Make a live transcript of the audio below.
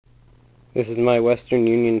This is my Western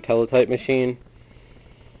Union teletype machine.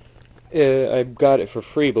 I got it for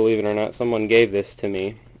free, believe it or not. Someone gave this to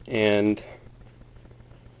me, and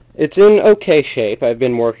it's in okay shape. I've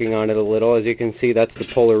been working on it a little. As you can see, that's the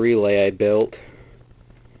polar relay I built.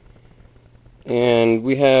 And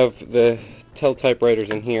we have the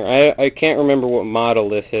teletypewriters in here. I can't remember what model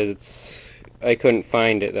this is. I couldn't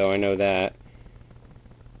find it, though. I know that.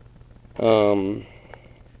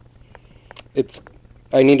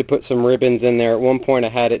 I need to put some ribbons in there. At one point I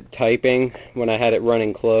had it typing when I had it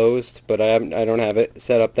running closed, but I don't have it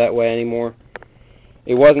set up that way anymore.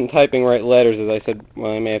 It wasn't typing right letters, as I said,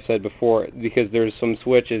 well, I may have said before, because there's some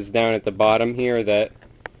switches down at the bottom here that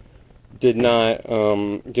do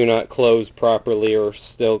not close properly, or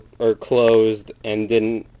still are closed and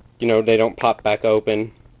didn't, they don't pop back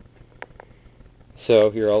open.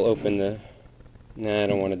 So here, I'll open the. Nah, I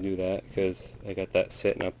don't want to do that because I got that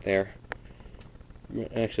sitting up there.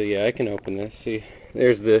 Actually, yeah, I can open this. See,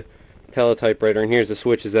 there's the teletypewriter, and here's the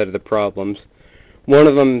switches that are the problems. One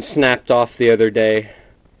of them snapped off the other day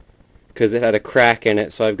because it had a crack in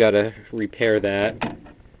it, so I've got to repair that.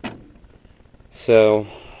 So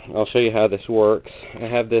I'll show you how this works. I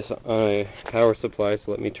have this on a power supply,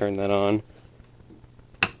 so let me turn that on.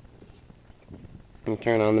 I'll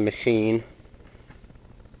turn on the machine.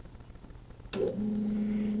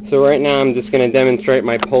 So right now I'm just going to demonstrate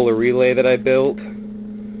my polar relay that I built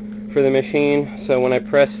for the machine. So when I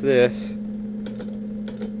press this,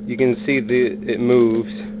 you can see it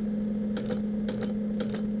moves.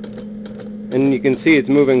 And you can see it's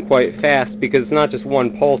moving quite fast because it's not just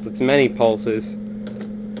one pulse, it's many pulses.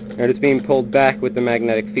 And it's being pulled back with the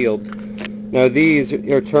magnetic field. Now these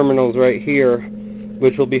are terminals right here,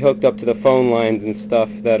 which will be hooked up to the phone lines and stuff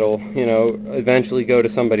that'll, eventually go to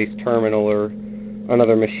somebody's terminal or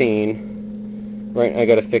another machine. Right, I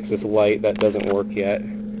gotta fix this light, that doesn't work yet.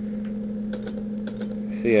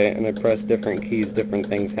 See, and I press different keys, different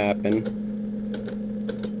things happen.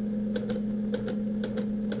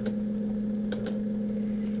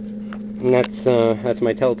 And that's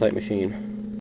my teletype machine.